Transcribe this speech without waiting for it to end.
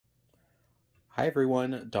Hi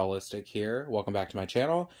everyone, Dollistic here. Welcome back to my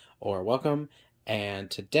channel, or welcome. And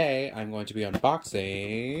today I'm going to be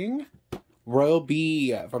unboxing Royal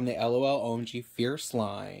B from the LOL OMG Fierce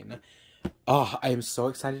line. Oh, I am so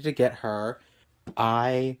excited to get her.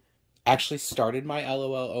 I actually started my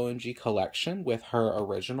LOL OMG collection with her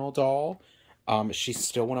original doll. She's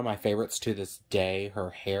still one of my favorites to this day. Her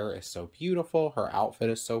hair is so beautiful. Her outfit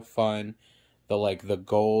is so fun. The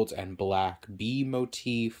gold and black bee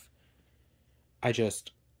motif.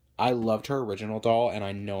 I loved her original doll, and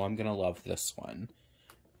I know I'm gonna love this one.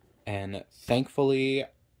 And thankfully,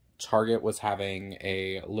 Target was having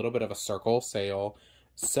a little bit of a circle sale,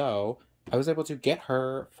 so I was able to get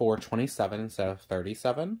her for $27 instead of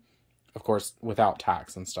 $37. Of course, without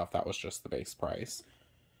tax and stuff, that was just the base price.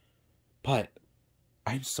 But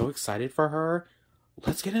I'm so excited for her.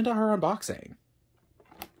 Let's get into her unboxing.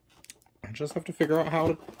 I just have to figure out how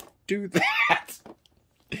to do that.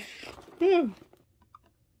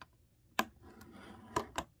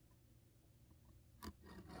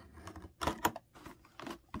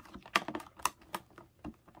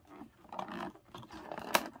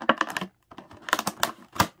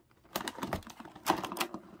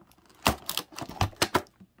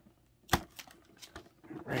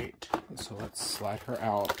 Right, so let's slide her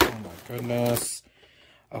out. Oh my goodness.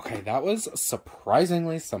 Okay, that was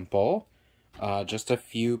surprisingly simple. Just a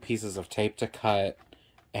few pieces of tape to cut,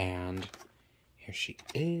 and here she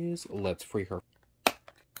is. Let's free her.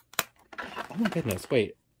 Oh my goodness,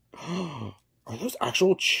 wait. Are those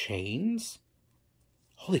actual chains?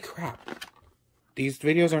 Holy crap. These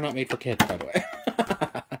videos are not made for kids, by the way.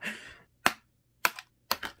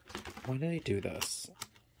 Why did I do this?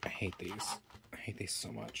 I hate these. I hate these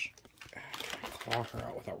so much. Can I claw her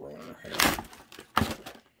out without ruining her hair?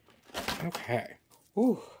 Okay.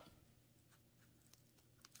 Whew.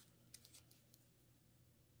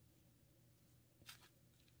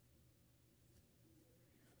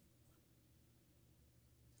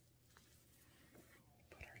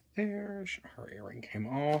 Put her there. Her earring came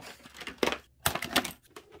off.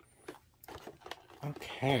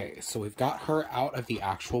 Okay, so we've got her out of the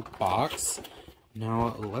actual box.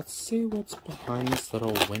 Now, let's see what's behind this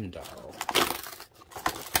little window.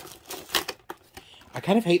 I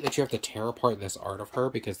kind of hate that you have to tear apart this art of her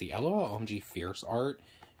because the LOL OMG Fierce art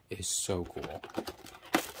is so cool.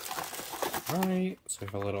 Alright, so we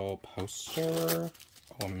have a little poster.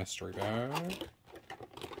 Oh, a mystery bag.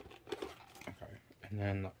 Okay, and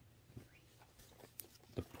then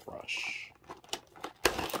the brush.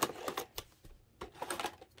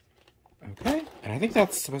 Okay, and I think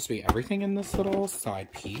that's supposed to be everything in this little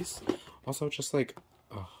side piece. Also, just like,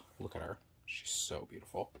 oh, look at her. She's so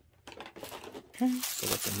beautiful. Okay, so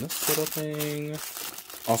what's in this little thing?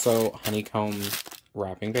 Also, honeycomb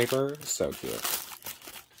wrapping paper. So cute.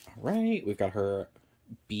 Alright, we've got her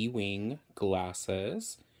bee-wing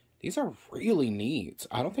glasses. These are really neat.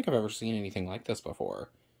 I don't think I've ever seen anything like this before.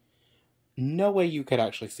 No way you could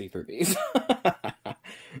actually see through these.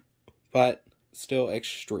 But still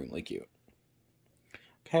extremely cute.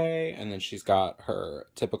 Okay, and then she's got her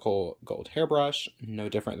typical gold hairbrush, no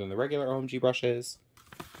different than the regular OMG brushes.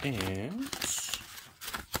 And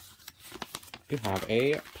you have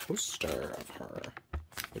a poster of her,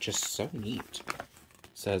 which is so neat. It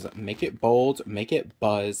says, "Make it bold, make it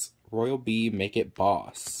buzz, Royal B, make it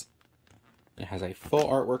boss." It has a full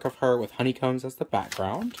artwork of her with honeycombs as the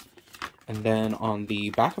background. And then on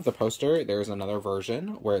the back of the poster, there's another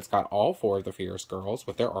version where it's got all four of the Fierce girls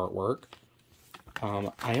with their artwork.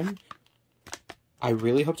 I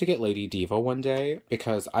really hope to get Lady Diva one day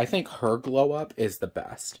because I think her glow up is the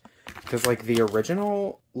best. Because, like, the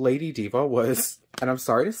original Lady Diva was, and I'm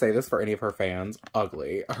sorry to say this for any of her fans,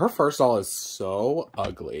 ugly. Her first doll is so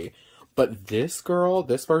ugly. But this girl,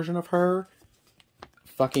 this version of her,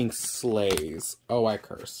 fucking slays. Oh, I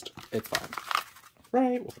cursed. It's fine.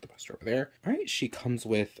 Right, we'll put the poster over there. Alright, she comes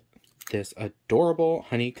with this adorable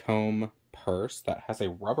honeycomb purse that has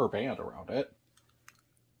a rubber band around it.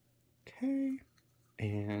 Okay,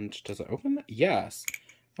 and does it open? Yes.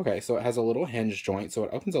 Okay, so it has a little hinge joint, so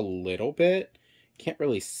it opens a little bit. Can't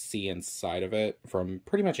really see inside of it from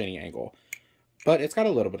pretty much any angle, but it's got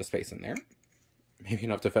a little bit of space in there. Maybe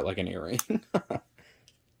enough to fit like an earring.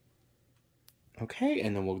 Okay,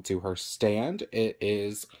 and then we'll do her stand. It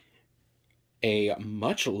is a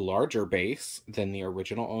much larger base than the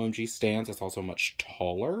original OMG stands. It's also much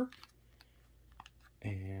taller.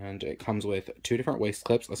 And it comes with two different waist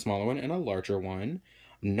clips, a smaller one and a larger one.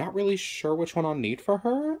 I'm not really sure which one I'll need for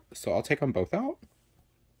her, so I'll take them both out.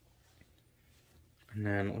 And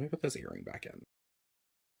then let me put this earring back in.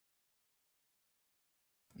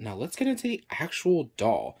 Now let's get into the actual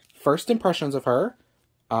doll. First impressions of her,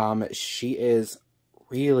 she is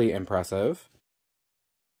really impressive.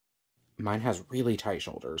 Mine has really tight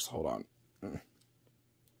shoulders. Hold on.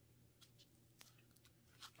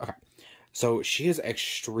 Okay. So she is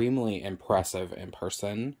extremely impressive in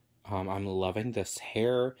person. I'm loving this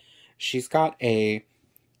hair. She's got a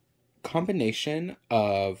combination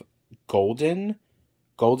of golden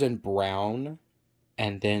brown,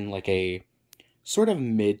 and then like a sort of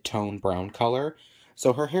mid-tone brown color.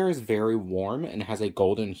 So her hair is very warm and has a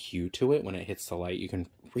golden hue to it when it hits the light. You can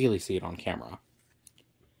really see it on camera.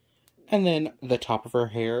 And then the top of her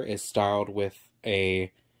hair is styled with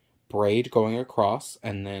a braid going across,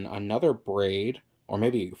 and then another braid, or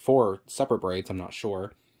maybe 4 separate braids, I'm not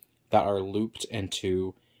sure, that are looped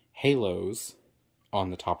into halos on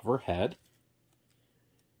the top of her head.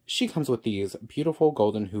 She comes with these beautiful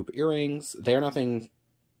golden hoop earrings. They're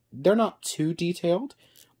not too detailed,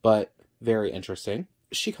 but very interesting.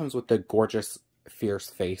 She comes with the gorgeous fierce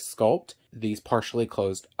face sculpt, these partially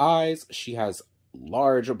closed eyes. She has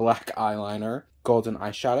large black eyeliner, golden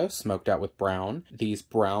eyeshadow smoked out with brown, these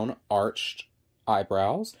brown arched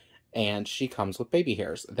eyebrows, and she comes with baby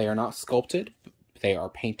hairs. They are not sculpted, they are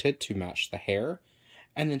painted to match the hair.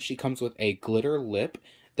 And then she comes with a glitter lip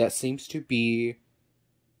that seems to be,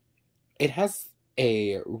 it has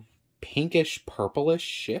a pinkish purplish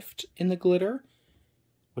shift in the glitter,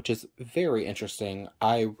 which is very interesting.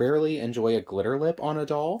 I rarely enjoy a glitter lip on a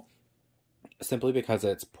doll, simply because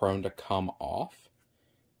it's prone to come off,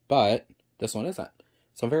 but this one isn't,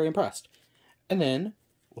 so I'm very impressed. And then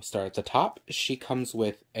we'll start at the top. She comes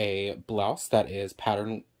with a blouse that is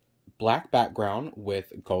patterned black background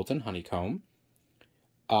with golden honeycomb,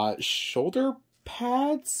 shoulder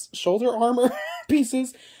pads, shoulder armor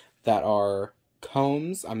pieces that are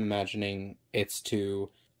combs. I'm imagining it's to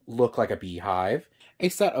look like a beehive. A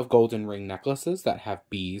set of golden ring necklaces that have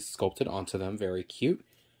bees sculpted onto them, very cute.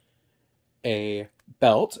 A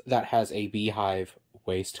belt that has a beehive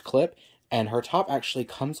waist clip, and her top actually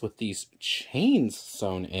comes with these chains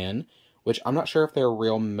sewn in, which I'm not sure if they're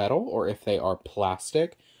real metal or if they are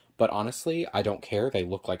plastic, but honestly, I don't care. They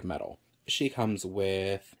look like metal. She comes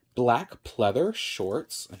with black pleather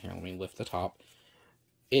shorts, and here, let me lift the top.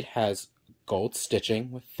 It has gold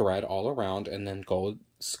stitching with thread all around, and then gold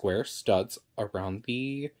square studs around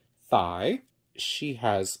the thigh. She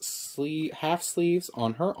has half sleeves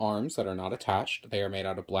on her arms that are not attached. They are made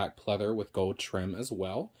out of black pleather with gold trim as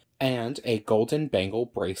well. And a golden bangle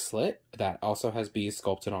bracelet that also has bees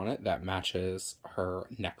sculpted on it that matches her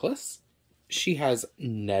necklace. She has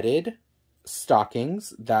netted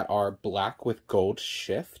stockings that are black with gold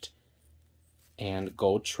shift and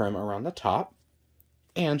gold trim around the top.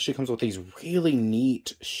 And she comes with these really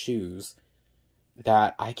neat shoes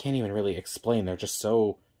that I can't even really explain. They're just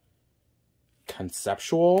so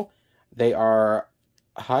conceptual. They are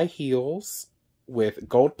high heels with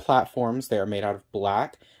gold platforms. They are made out of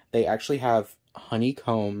black. They actually have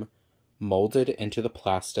honeycomb molded into the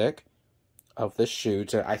plastic of the shoe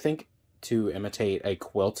to, I think, to imitate a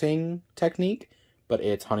quilting technique, but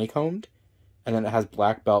it's honeycombed. And then it has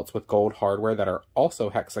black belts with gold hardware that are also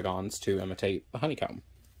hexagons to imitate the honeycomb.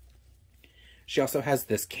 She also has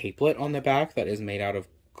this capelet on the back that is made out of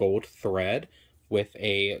gold thread with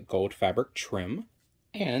a gold fabric trim.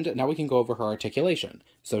 And now we can go over her articulation.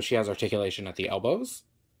 So she has articulation at the elbows.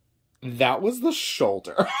 That was the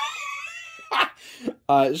shoulder.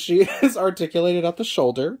 She is articulated at the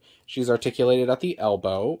shoulder. She's articulated at the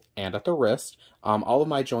elbow and at the wrist. All of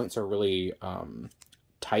my joints are really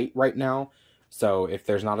tight right now. So if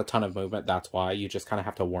there's not a ton of movement, that's why. You just kind of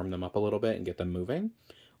have to warm them up a little bit and get them moving.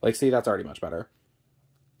 Like, see, that's already much better.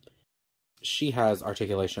 She has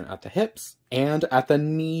articulation at the hips and at the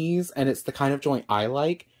knees, and it's the kind of joint I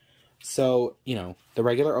like. So, you know, the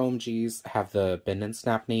regular OMGs have the bend and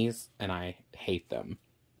snap knees, and I hate them.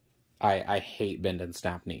 I hate bend and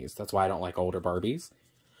snap knees. That's why I don't like older Barbies.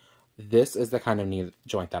 This is the kind of knee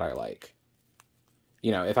joint that I like.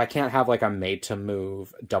 You know, if I can't have, like, a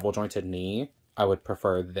made-to-move double-jointed knee, I would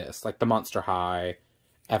prefer this. Like, the Monster High,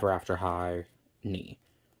 Ever After High knee.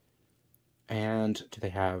 And do they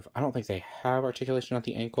have... I don't think they have articulation at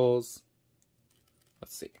the ankles.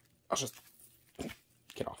 Let's see. I'll just...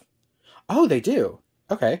 get off. Oh, they do!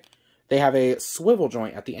 Okay. They have a swivel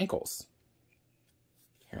joint at the ankles.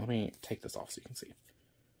 Here, let me take this off so you can see.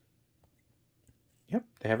 Yep,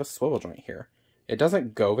 they have a swivel joint here. It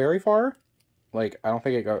doesn't go very far. Like, I don't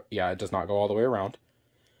think it go... Yeah, it does not go all the way around.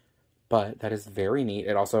 But that is very neat.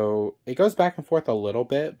 It also... It goes back and forth a little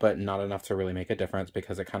bit, but not enough to really make a difference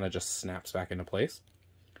because it kind of just snaps back into place.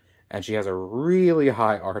 And she has a really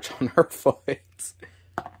high arch on her foot.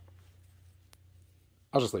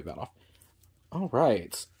 I'll just leave that off. All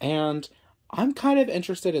right. And I'm kind of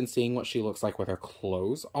interested in seeing what she looks like with her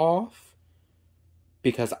clothes off,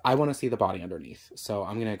 because I want to see the body underneath. So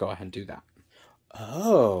I'm going to go ahead and do that.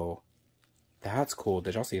 Oh, that's cool.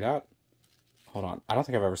 Did y'all see that? Hold on. I don't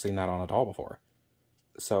think I've ever seen that on a doll before.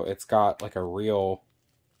 So it's got like a real...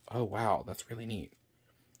 Oh, wow. That's really neat.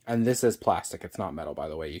 And this is plastic. It's not metal, by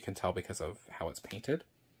the way. You can tell because of how it's painted.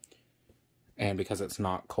 And because it's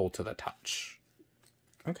not cold to the touch.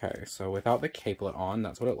 Okay, so without the capelet on,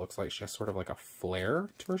 that's what it looks like. She has sort of like a flare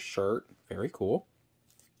to her shirt. Very cool.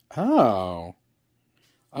 Oh.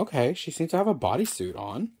 Okay, she seems to have a bodysuit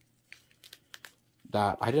on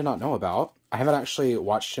that I did not know about. I haven't actually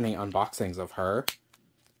watched any unboxings of her.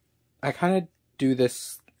 I kind of do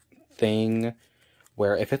this thing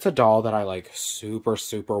where if it's a doll that I like super,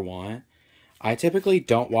 super want, I typically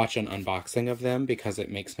don't watch an unboxing of them because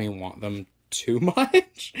it makes me want them too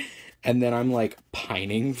much. And then I'm like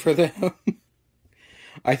pining for them.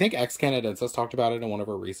 I think Ex-Canadensis talked about it in one of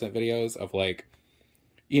her recent videos of like,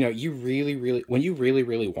 you know, you really, really, when you really,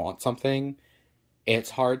 really want something,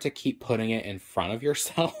 it's hard to keep putting it in front of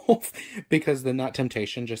yourself because then that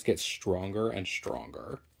temptation just gets stronger and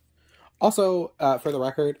stronger. Also, for the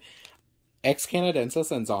record,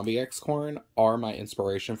 Ex-Canadensis and Zombie X-Corn are my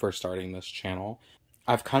inspiration for starting this channel.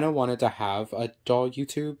 I've kind of wanted to have a doll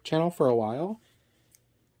YouTube channel for a while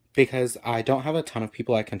because I don't have a ton of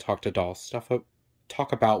people I can talk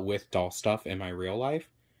about with doll stuff in my real life.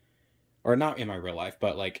 Or not in my real life,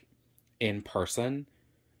 but like in person.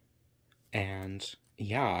 And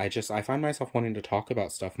yeah, I find myself wanting to talk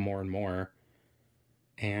about stuff more and more.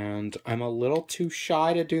 And I'm a little too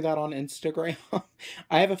shy to do that on Instagram.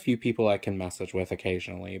 I have a few people I can message with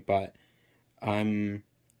occasionally, but I'm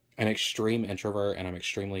an extreme introvert and I'm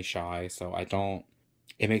extremely shy, so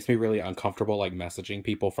it makes me really uncomfortable like messaging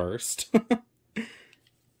people first.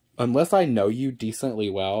 Unless I know you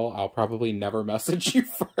decently well, I'll probably never message you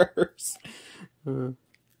first.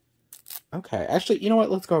 Okay, actually, you know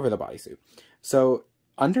what? Let's go over the bodysuit. So,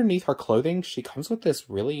 underneath her clothing, she comes with this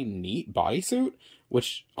really neat bodysuit,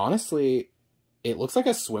 which, honestly, it looks like a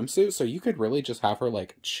swimsuit, so you could really just have her,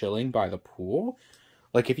 like, chilling by the pool.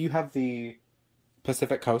 Like, if you have the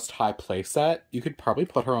Pacific Coast High playset, you could probably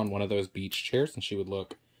put her on one of those beach chairs, and she would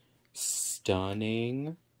look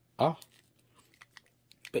stunning. Oh.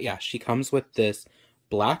 But yeah, she comes with this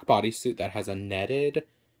black bodysuit that has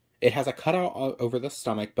it has a cutout over the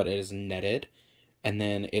stomach, but it is netted. And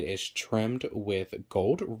then it is trimmed with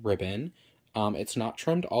gold ribbon. It's not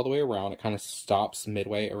trimmed all the way around. It kind of stops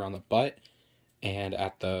midway around the butt and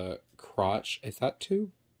at the crotch. Is that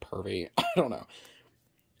too pervy? I don't know.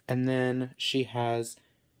 And then she has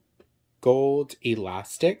gold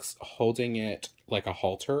elastics holding it like a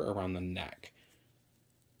halter around the neck.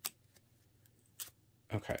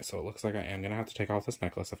 Okay, so it looks like I am going to have to take off this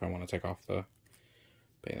necklace if I want to take off the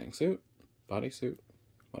bathing suit, bodysuit,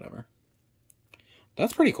 whatever.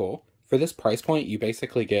 That's pretty cool. For this price point, you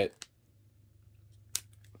basically get...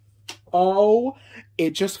 Oh, it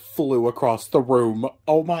just flew across the room.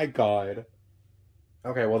 Oh my god.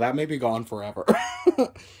 Okay, well that may be gone forever.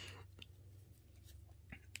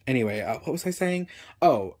 Anyway, what was I saying?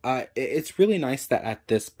 Oh, it's really nice that at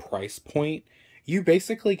this price point, you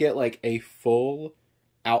basically get like a full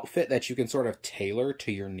outfit that you can sort of tailor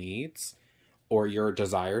to your needs or your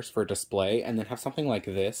desires for display, and then have something like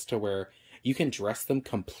this to where you can dress them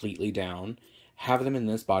completely down, have them in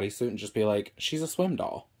this bodysuit, and just be like, she's a swim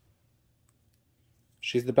doll.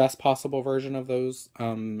 She's the best possible version of those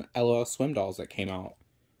LOL swim dolls that came out.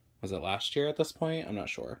 Was it last year at this point? I'm not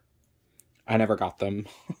sure. I never got them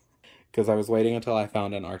because I was waiting until I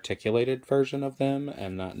found an articulated version of them,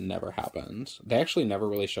 and that never happened. They actually never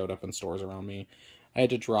really showed up in stores around me. I had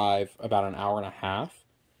to drive about an hour and a half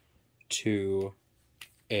to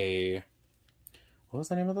what was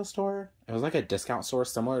the name of the store? It was like a discount store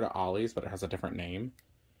similar to Ollie's, but it has a different name.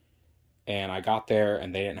 And I got there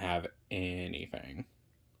and they didn't have anything.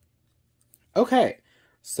 Okay,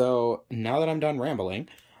 so now that I'm done rambling,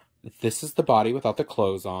 this is the body without the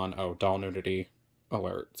clothes on. Oh, doll nudity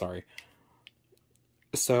alert, sorry.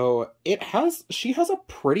 So she has a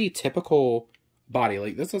pretty typical body.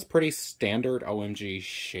 Like, this is pretty standard OMG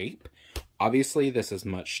shape. Obviously, this is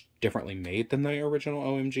much differently made than the original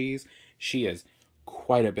OMGs. She is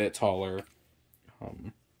quite a bit taller.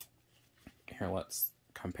 Here, let's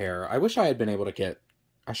compare. I wish I had been able to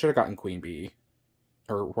I should have gotten Queen Bee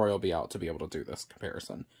or Royal Bee out to be able to do this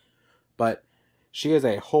comparison. But she is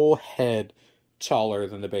a whole head taller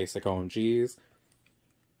than the basic OMGs.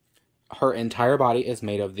 Her entire body is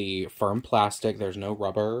made of the firm plastic. There's no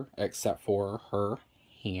rubber except for her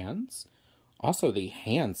hands. Also, the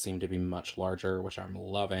hands seem to be much larger, which I'm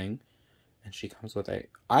loving. And she comes with a...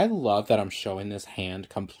 I love that I'm showing this hand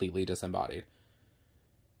completely disembodied.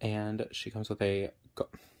 And she comes with a...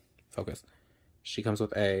 Focus. She comes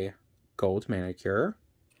with a gold manicure.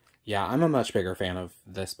 Yeah, I'm a much bigger fan of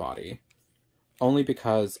this body. Only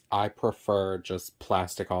because I prefer just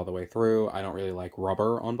plastic all the way through. I don't really like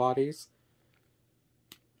rubber on bodies.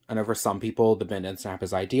 I know for some people, the bend and snap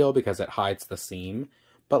is ideal because it hides the seam.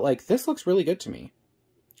 But, like, this looks really good to me.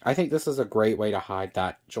 I think this is a great way to hide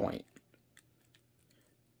that joint.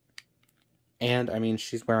 And, I mean,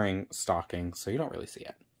 she's wearing stockings, so you don't really see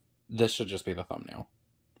it. This should just be the thumbnail,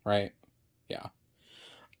 right? Yeah.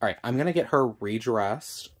 Alright, I'm gonna get her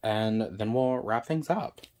redressed, and then we'll wrap things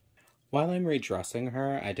up. While I'm redressing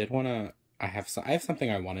her, I have something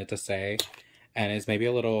I wanted to say, and it's maybe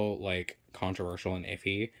a little, like, controversial and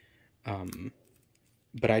iffy.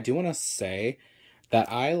 But I do want to say that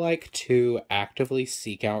I like to actively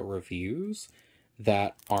seek out reviews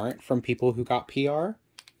that aren't from people who got PR.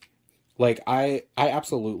 Like, I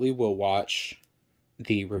absolutely will watch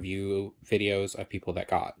the review videos of people that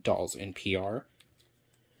got dolls in PR.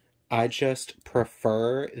 I just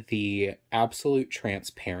prefer the absolute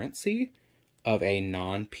transparency of a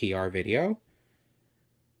non-PR video.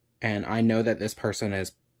 And I know that this person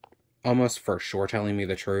is almost for sure telling me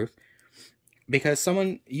the truth. Because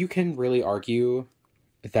you can really argue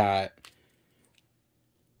that,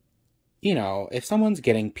 you know, if someone's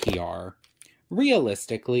getting PR,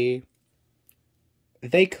 realistically,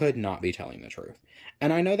 they could not be telling the truth.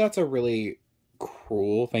 And I know that's a really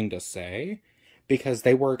cruel thing to say, because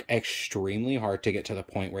they work extremely hard to get to the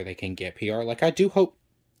point where they can get PR. Like, I do hope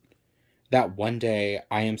that one day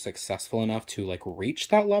I am successful enough to, like, reach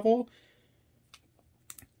that level.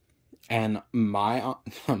 And my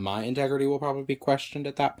integrity will probably be questioned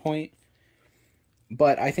at that point.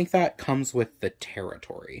 But I think that comes with the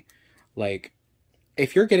territory. Like,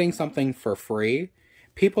 if you're getting something for free,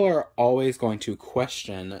 people are always going to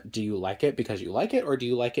question, do you like it because you like it, or do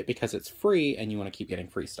you like it because it's free and you want to keep getting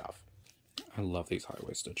free stuff? I love these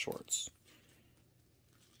high-waisted shorts.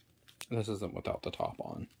 This isn't without the top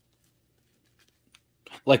on.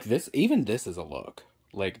 Like, even this is a look.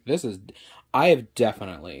 Like, I have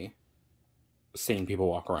definitely seen people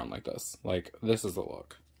walk around like this. Like, this is a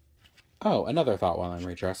look. Oh, another thought while I'm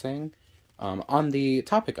redressing. On the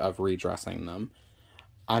topic of redressing them,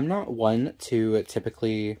 I'm not one to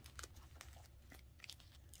typically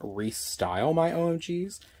restyle my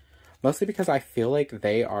OMGs. Mostly because I feel like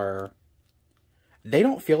they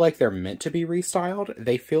don't feel like they're meant to be restyled.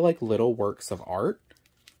 They feel like little works of art.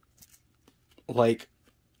 Like,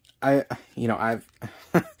 when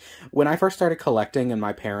I first started collecting and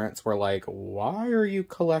my parents were like, why are you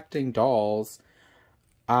collecting dolls?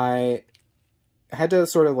 I had to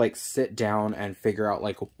sort of, like, sit down and figure out,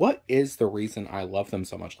 like, what is the reason I love them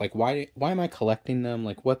so much? Like, why am I collecting them?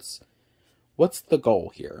 Like, what's the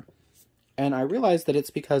goal here? And I realized that it's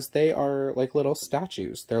because they are, like, little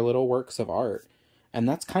statues. They're little works of art. And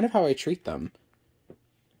that's kind of how I treat them.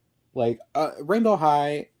 Like, Rainbow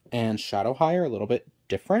High and Shadow High are a little bit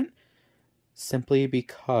different. Simply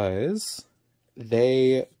because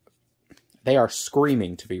they are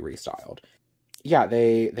screaming to be restyled. Yeah,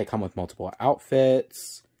 they come with multiple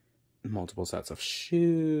outfits, multiple sets of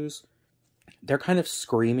shoes. They're kind of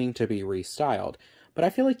screaming to be restyled. But I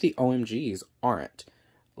feel like the OMGs aren't.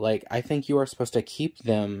 Like, I think you are supposed to keep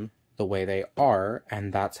them the way they are,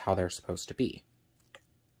 and that's how they're supposed to be.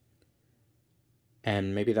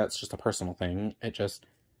 And maybe that's just a personal thing. I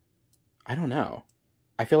don't know.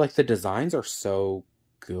 I feel like the designs are so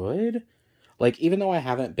good. Like, even though I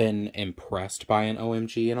haven't been impressed by an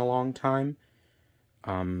OMG in a long time,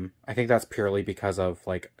 I think that's purely because of,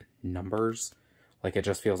 like, numbers. Like, it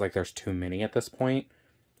just feels like there's too many at this point,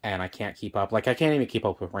 and I can't keep up. Like, I can't even keep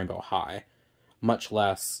up with Rainbow High, much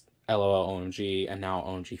less LOL OMG and now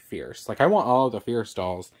OMG Fierce. Like, I want all of the Fierce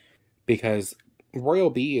dolls because Royal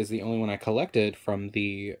B is the only one I collected from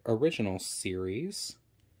the original series.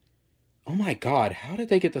 Oh my god, how did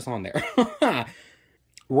they get this on there?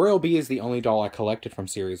 Royal B is the only doll I collected from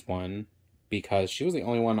Series 1 because she was the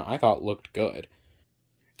only one I thought looked good.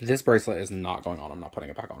 This bracelet is not going on. I'm not putting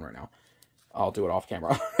it back on right now. I'll do it off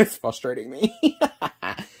camera. It's frustrating me.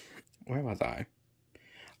 Where was I?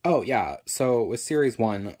 Oh, yeah. So with Series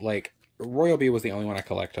 1, like, Royal B was the only one I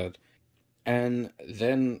collected. And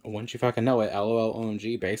then, once you fucking know it, LOL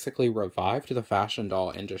OMG basically revived the fashion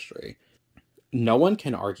doll industry. No one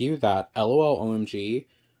can argue that LOL OMG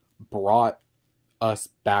brought us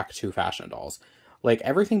back to fashion dolls. Like,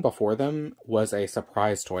 everything before them was a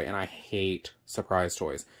surprise toy, and I hate surprise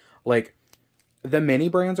toys. Like, The mini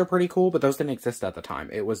brands are pretty cool, but those didn't exist at the time.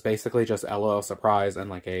 It was basically just LOL Surprise and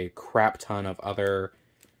like a crap ton of other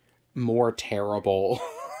more terrible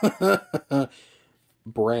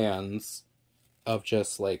brands of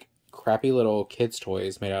just like crappy little kids'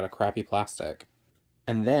 toys made out of crappy plastic.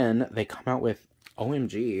 And then they come out with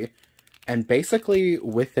OMG, and basically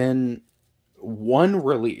within one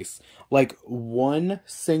release, like one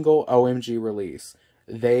single OMG release,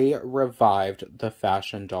 they revived the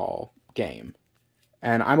fashion doll game.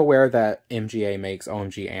 And I'm aware that MGA makes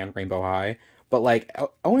OMG and Rainbow High, but like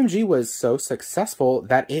OMG was so successful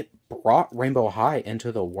that it brought Rainbow High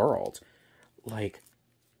into the world. Like,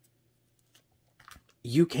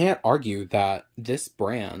 you can't argue that this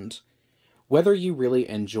brand, whether you really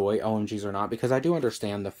enjoy OMGs or not, because I do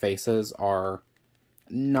understand the faces are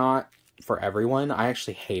not for everyone. I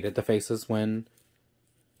actually hated the faces when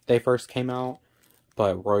they first came out,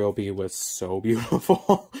 but Royal Bee was so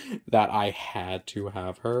beautiful that I had to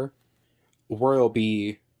have her. Royal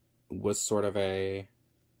Bee was sort of a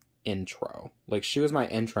intro. Like, she was my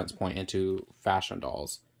entrance point into fashion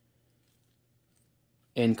dolls.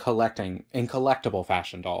 In collectible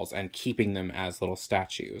fashion dolls and keeping them as little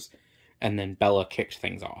statues. And then Bella kicked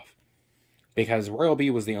things off. Because Royal Bee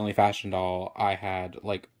was the only fashion doll I had,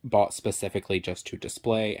 like, bought specifically just to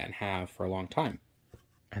display and have for a long time.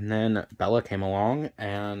 And then Bella came along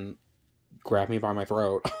and grabbed me by my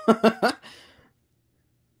throat.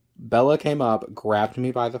 Bella came up, grabbed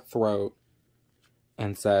me by the throat,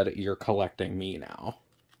 and said, "You're collecting me now.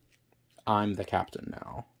 I'm the captain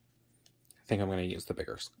now." I think I'm going to use the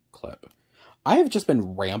bigger clip. I have just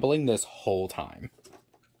been rambling this whole time.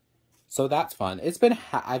 So that's fun. It's been,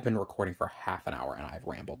 I've been recording for half an hour and I've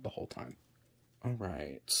rambled the whole time. All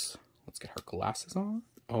right. Let's get her glasses on.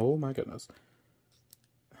 Oh my goodness.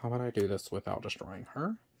 How about I do this without destroying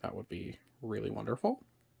her? That would be really wonderful.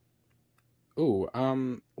 Ooh,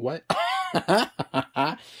 what?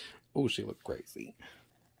 Ooh, she looked crazy.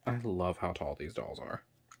 I love how tall these dolls are.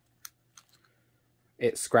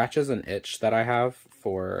 It scratches an itch that I have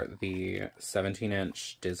for the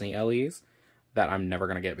 17-inch Disney LEs that I'm never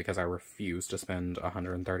going to get because I refuse to spend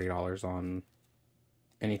 $130 on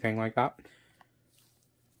anything like that.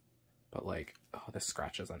 But like, oh, this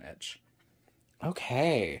scratches an itch.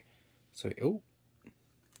 Okay. So, oh,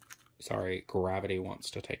 sorry, gravity wants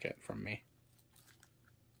to take it from me.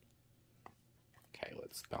 Okay,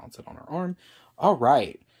 let's balance it on her arm. All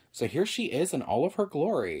right. So here she is in all of her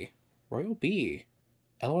glory. Royal Bee.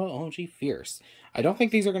 LOMG Fierce. I don't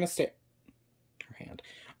think these are going to stay... Her hand.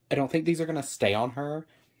 I don't think these are going to stay on her.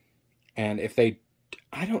 And if they...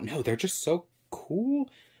 I don't know. They're just so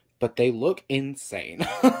cool. But they look insane.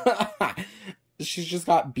 She's just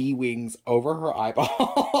got bee wings over her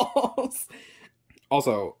eyeballs.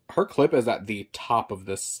 Also, her clip is at the top of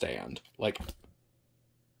this stand. Like...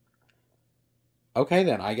 Okay,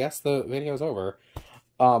 then. I guess the video's over.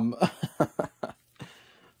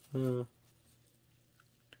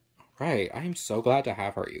 Right. I am so glad to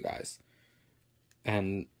have her, you guys.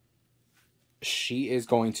 And she is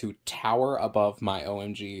going to tower above my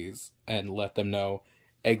OMGs and let them know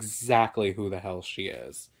exactly who the hell she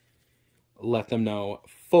is. Let them know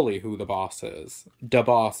fully who the boss is. Da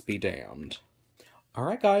boss be damned.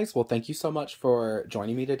 Alright, guys. Well, thank you so much for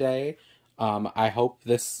joining me today. I hope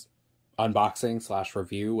this unboxing /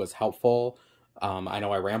 review was helpful. I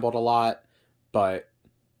know I rambled a lot, but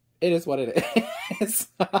it is what it is.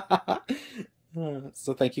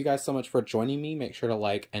 So thank you guys so much for joining me. Make sure to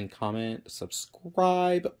like and comment,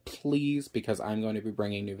 subscribe, please, because I'm going to be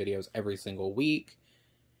bringing new videos every single week.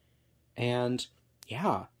 And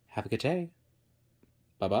yeah, have a good day.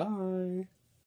 Bye-bye.